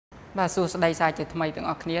បាទសួស្តីសាជាថ្មីទាំង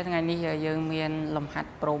អស់គ្នាថ្ងៃនេះយើងមានលំហាត់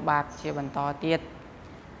ប្រូបាបជាបន្តទៀត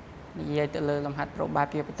និយាយទៅលើលំហាត់ប្រូបាប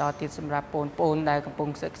ជាបន្តទៀតសម្រាប់បងប្អូនដែលកំពុង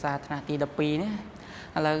សិក្សាថ្នាក់ទី12នេះ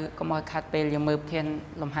ឥឡូវកុំឲ្យខាត់ពេលយើងមើលធាន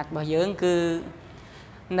លំហាត់របស់យើងគឺ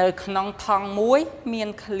នៅក្នុងថង់មួយមាន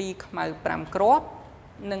ឃ្លីខ្មៅ5គ្រាប់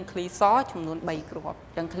និងឃ្លីសចំនួន3គ្រាប់អ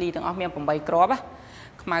ញ្ចឹងឃ្លីទាំងអស់មាន8គ្រាប់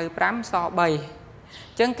ខ្មៅ5ស3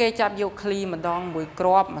 ចឹងគេចាប់យកឃ្លីម្ដងមួយគ្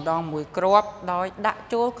រាប់ដោយដាក់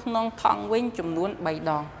ចូលក្នុងថង់វិញចំនួន3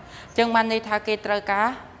ដងចឹងបានន័យថាគេត្រូវការ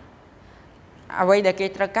អ្វីដែលគេ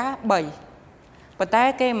ត្រូវការ3ប៉ុន្តែ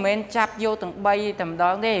គេមិនមែនចាប់យកទាំង3តែម្ដ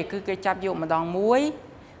ងទេគឺគេចាប់យកម្ដងមួយ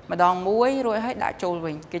រួចហើយដាក់ចូល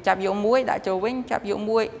វិញគេចាប់យកមួយដាក់ចូលវិញចាប់យក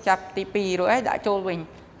មួយចាប់ទី2រួចហើយដាក់ចូលវិញ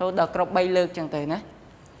រហូតដល់គ្រប់3លើកចឹងទៅណា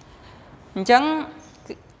អញ្ចឹង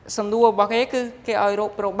សំណួររបស់គេគឺគេឲ្យរក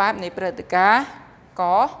ប្រូបាបនៃព្រឹត្តិការណ៍ក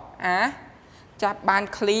អាចាប់បាន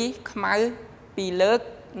ឃ្លីខ្មៅ2លើក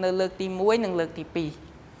នៅលើកទី1និងលើកទី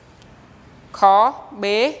2ខ B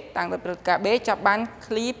តាំងពីព្រឹត្តិការណ៍ B ចាប់បាន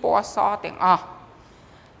ឃ្លីពណ៌សទាំងអស់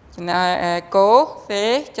ចំណែកក C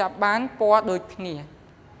ចាប់បានពណ៌ដូចគ្នា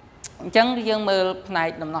អញ្ចឹងយើងមើលផ្នែក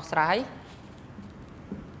ដំណោះស្រាយ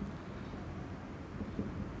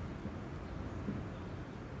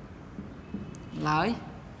ឡើយ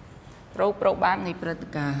រកប្រូបាបនៃព្រឹត្តិ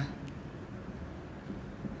ការណ៍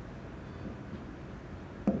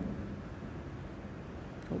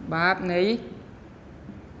បាបនៃ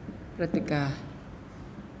ព្រឹត្តិការណ៍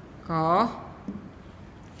ក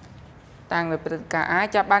តាំងពីព្រឹត្តិការណ៍ A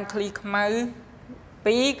ចាប់បានឃ្លីខ្មៅ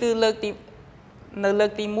2គឺលើកទីនៅលើ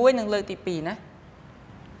កទី1និងលើកទី2ណា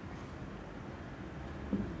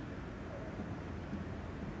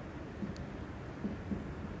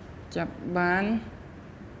ចាប់បាន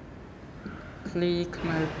ឃ្លីខ្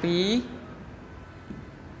មៅ2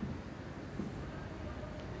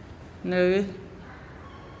នៅ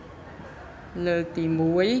លើកទី1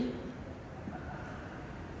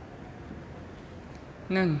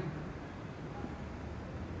និង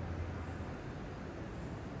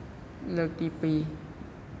លើកទី2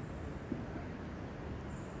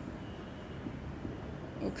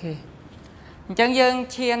អូខេអញ្ចឹងយើង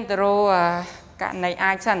ឈានទៅរកករណី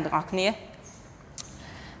អាចសិនទាំងអស់គ្នាឥ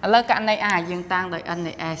ឡូវករណីអាចយើងតាំងដោយ n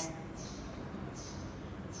នៃ s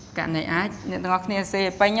ករណីអាចអ្នកទាំងអស់គ្នាសេ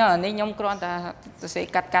ពេញនេះខ្ញុំគ្រាន់តែសរសេរ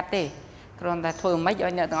កាត់ទេគ្រាន់តែធ្វើមិនឲ្យ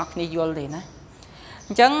អ្នកទាំងអស់គ្នាយល់ទេណាអ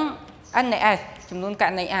ញ្ចឹង n នៃ s ចំនួនក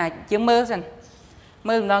រណីអាចយើងមើលសិន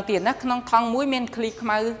មើលម្ដងទៀតណាក្នុងថង់មួយមានឃ្លីខ្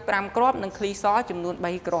មៅ5គ្រាប់និងឃ្លីសចំនួន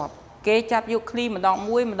3គ្រាប់គេចាប់យកឃ្លីម្ដង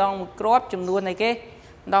មួយគ្រាប់ចំនួនអីគេ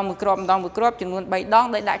ម្ដងមួយគ្រាប់ចំនួន3ដង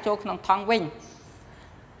ដោយដាក់ចូលក្នុងថង់វិញ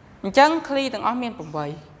អញ្ចឹងឃ្លីទាំងអស់មាន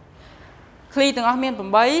8ឃ្លីទាំងអស់មាន8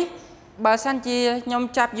បើសិនជាខ្ញុំ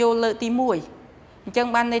ចាប់យកលើកទី1អញ្ចឹង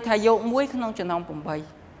បានន័យថាយក1ក្នុងចំណោម8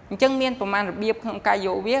អញ្ចឹងមានប្រមាណរបៀបក្នុងការយ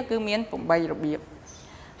កវាគឺមាន8របៀប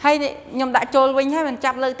ហើយខ្ញុំដាក់ចូលវិញហើយមិន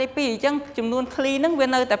ចាប់លើកទី2អញ្ចឹងចំនួនឃ្លីហ្នឹងវា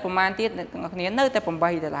នៅតែប្រមាណទៀតអ្នកទាំងអស់គ្នានៅតែ8ដ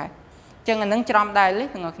ដែលអញ្ចឹងអានឹងច្រំដែរទេ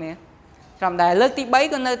ទាំងអស់គ្នាច្រំដែរលើកទី3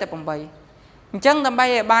ក៏នៅតែ8អញ្ចឹងដើម្បី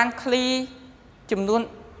ឲ្យបានឃ្លីចំនួន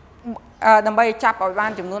ដើម្បីចាប់ឲ្យបា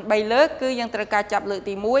នចំនួន3លើកគឺយើងត្រូវការចាប់លើក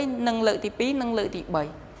ទី1និងលើកទី2និងលើកទី3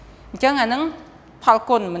អញ្ចឹងអានឹងផល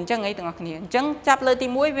គុណមិនអញ្ចឹងអីទាំងអស់គ្នាអញ្ចឹងចាប់លើកទី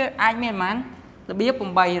1វាអាចមានប្រហែលរបៀប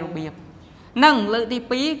8របៀបនិងលើកទី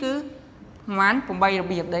2គឺប្រហែល8រ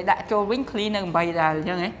បៀបដែលដាក់ចូលវិញឃ្លីនៅ8ដែរអញ្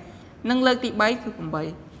ចឹងហ៎និងលើកទី3គឺ8អ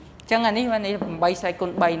ញ្ចឹងអានេះវា8សេគុណ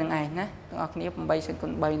3នឹងឯងណាទាំងអស់គ្នា8សេគុ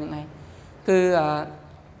ណ3នឹងឯងគឺ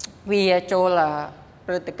វាចូល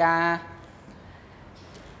ព្រឹត្តិការណ៍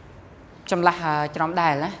ចម្លាស់ច្រំដែ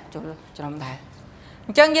លណាចូលច្រំដែលអ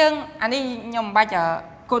ញ្ចឹងយើងអានេះខ្ញុំមិនបាច់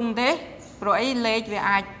គុណទេព្រោះអីលេខវា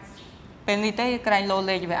អាចពេលនេះទេក្រែងលោ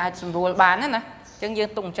លេខវាអាចសម្រួលបានណាអញ្ចឹងយើង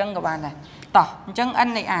ទុកអញ្ចឹងក៏បានដែរតោះអញ្ចឹង n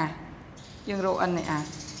នៃ a យើងរក n នៃ a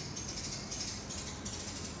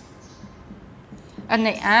n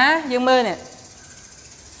នៃ a យើងមើលនេះ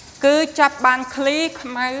គឺចាប់បានឃ្លីខ្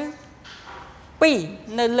មៅ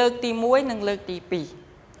2នៅលើកទី1និងលើកទី2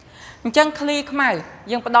អញ្ចឹងឃ្លីខ្មៅ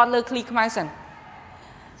យើងផ្ដោតលើឃ្លីខ្មៅសិន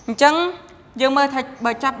អញ្ចឹងយើងមើលថា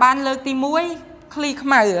បើចាប់បានលើកទី1ឃ្លីខ្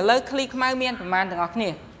មៅឥឡូវឃ្លីខ្មៅមានប្រមាណទាំងអស់គ្នា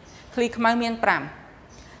ឃ្លីខ្មៅមាន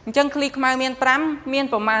5អញ្ចឹងឃ្លីខ្មៅមាន5មាន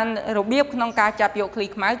ប្រមាណរបៀបក្នុងការចាប់យកឃ្លី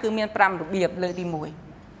ខ្មៅគឺមាន5របៀបលើកទី1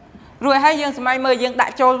រួចហើយយើងសម្ដែងមើលយើងដា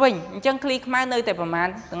ក់ចូលវិញអញ្ចឹងឃ្លីខ្មៅនៅតែប្រមាណ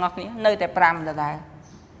ទាំងអស់គ្នានៅតែ5ដដែល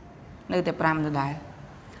នៅតែ5ដដែល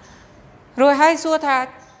រួចហើយសួរថា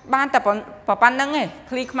បានតែប៉ុណ្្នឹងឯង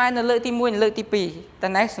ឃ្លីខ្មៅនៅលើកទី1និងលើកទី2តែ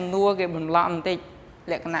នេះសំណួរគេបន្លប់បន្តិច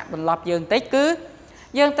លក្ខណៈបន្លប់យើងបន្តិចគឺ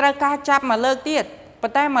យើងត្រូវការចាប់មកលើកទៀតប៉ុ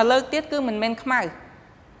ន្តែមកលើកទៀតគឺមិនមែនខ្មៅ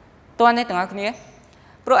តើនេះទាំងអស់គ្នា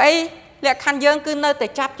ព្រោះអី lệ khăn dương cứ nơi để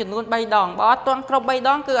chắp cho luôn bay đòn bó toàn crop bay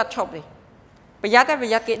đòn cứ ắt chụp đi bây giờ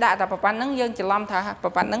cái đại tập bản nắng dương chỉ làm thà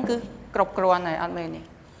bản nắng cứ crop cron này ăn bên này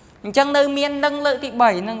chẳng nơi miền nâng lợi thị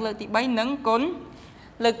bảy nâng lợi thị bảy nâng cốn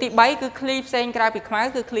lợi thị bảy cứ clip sen cài bị khóa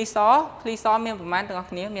cứ clip xó miền bản từ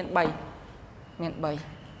ngọc miền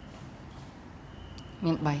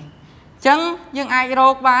bảy chẳng nhưng ai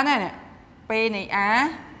rô bán này nè p này á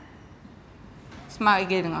smart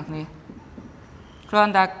kia ngọc này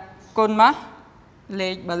còn là côn má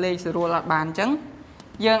lên bà lên sửa lại bàn chẳng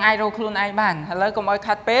dương ai rô luôn ai bàn lấy còn mọi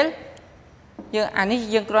khát pé dương anh ấy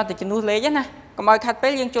dương còn từ chân núi lấy chứ nè còn mọi khát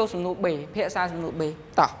pé dương châu sùng nụ bể phía xa sùng nụ bể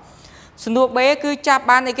tỏ sùng nụ bể cứ chạp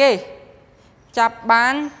bán này kì chạp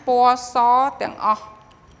bán po xó tiếng o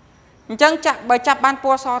chẳng chạp bán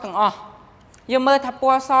po xó tiếng o dương mơ thập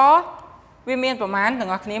po xó vì miềnประมาณ tiếng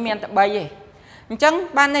ngọc này miền tập bay gì chẳng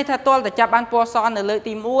ban này thật tôi là chạp ban po son ở lợi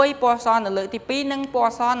tìm muối po son ở lợi tìm pi nâng po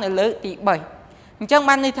son ở lợi tìm bảy chẳng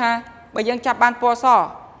ban này tha bây giờ chạp ban po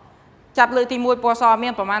so chạp lợi tìm muối po so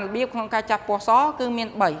miềnประมาณbiết không ca chạp po so cứ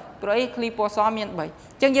miền bảy rồi clip po so miền bảy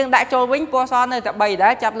chẳng dương đại châu vĩnh po son nơi tập bảy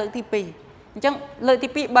đã chạp lợi tìm pi chẳng lợi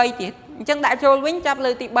tìm pi bay tiệt chẳng đại châu vĩnh chạp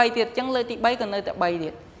lợi tìm bay tiệt chẳng lợi tìm bay còn nơi tập bảy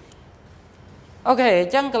tiệt ok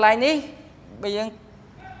chẳng cái này ní bây giờ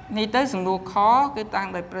ní tới sừng đua khó cái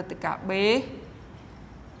tăng đạiประกาศb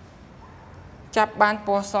chắp bán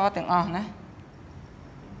po so tiếng o nè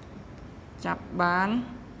chắp bán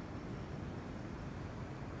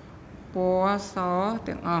po so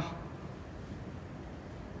tiếng o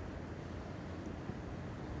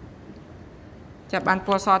chắp bán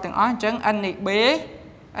po so tiếng o chẳng anh này bế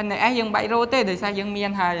anh này ai dừng 7 rô tê để sao dừng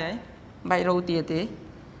miền hai đấy 7 rô tiệt thế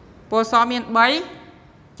po so miền 7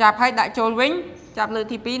 chắp hai đại châu vĩnh chắp lượt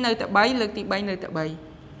thì pi nơi tại 7 lượt thì 7 nơi tại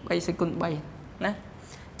 7 sẽ cùng 7 nè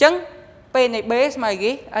chẳng p này b mày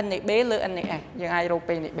ghế anh này b lơ anh này nhưng ai rô p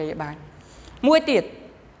này b bàn muối tiệt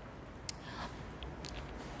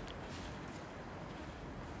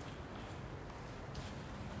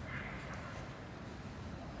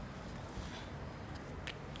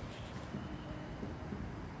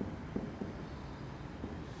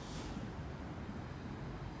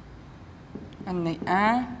anh này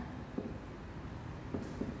a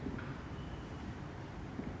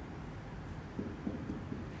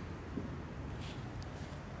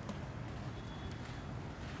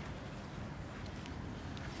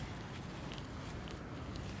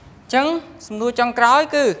chẳng nuôi trong cõi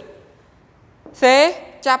cứ thế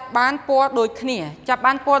chắp bán po đôi khnia chắp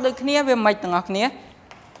bán po đôi khnia về mạch từng ngọc nia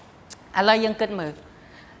à lời dân kết mở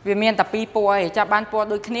về miền tập pi po ấy chắp bán po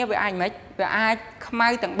đôi khnia về ai mấy về ai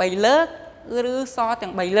mai từng 7 lớp ư so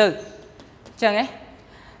từng 7 lớp chẳng ấy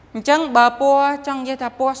chẳng bờ po trong dây thà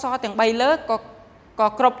po so từng 7 lớp có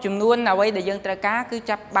crop chùm luôn nào ấy để dân trái cá cứ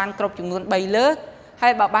chắp bán crop chùm luôn 7 lớp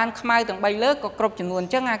hay bảo ban khai từng 7 lớp có crop chừng nguồn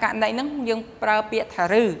chứ ngay cạn đây nó dương pra bịa thả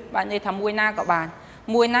rư bạn đây thầm mùi na của bạn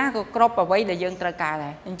mùi na của crop vào vậy để dương trời cả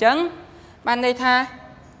này chẳng bạn đây tha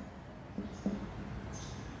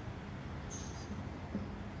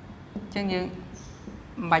chân dương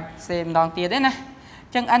bạch xem đòn tiền đấy nè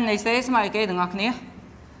chân anh này sẽ mày cái đừng ngọc nè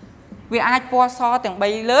vì ai po so từng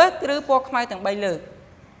 7 lớp cứ po khai từng 7 lớp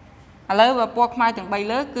à lớp và po khai từng 7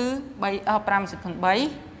 lớp cứ 7 5/7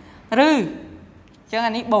 rư chẳng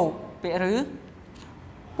anh ấy bổ bệ rứ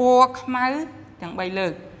po khmai từng 7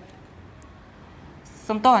 lượt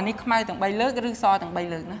xong tôi anh ấy khmai từng 7 lượt rứ so từng 7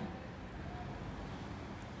 lượt nữa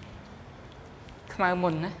khmai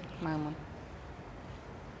mùn đấy khmai mùn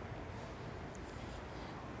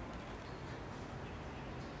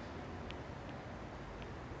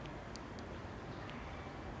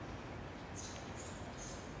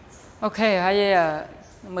ok hay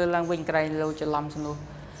mưa lang vinh cái này lâu cho làm xong luôn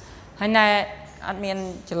hay này admin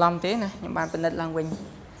cho làm thế này những bạn bên lang vinh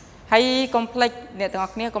hay complex nè tụi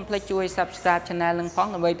ngọc nè complex chui subscribe channel lưng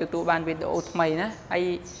phóng làm vậy từ tụi bạn video thay nè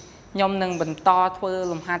hay nhom nâng bình to thôi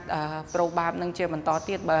làm hạt pro bab nâng chơi bình to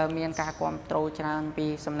tiết bờ miền ca quam trâu tràn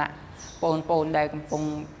vì sầm nặng pôn đây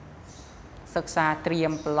cùngศึกษาเตรีย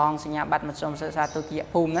มประลองสัญญาบัตรมาชมศึกษาตัวเกียร์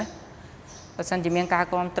ภูมินะแต่สัญญาเมียนกา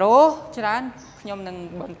ความโตฉะนั้นยมหนึ่ง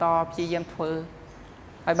บนต่อจีเยี่ยมเฟอร์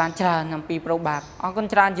ไปบานจานนำปีโปรบาบอ๋อคน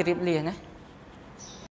จานจะรีบเรียนนะ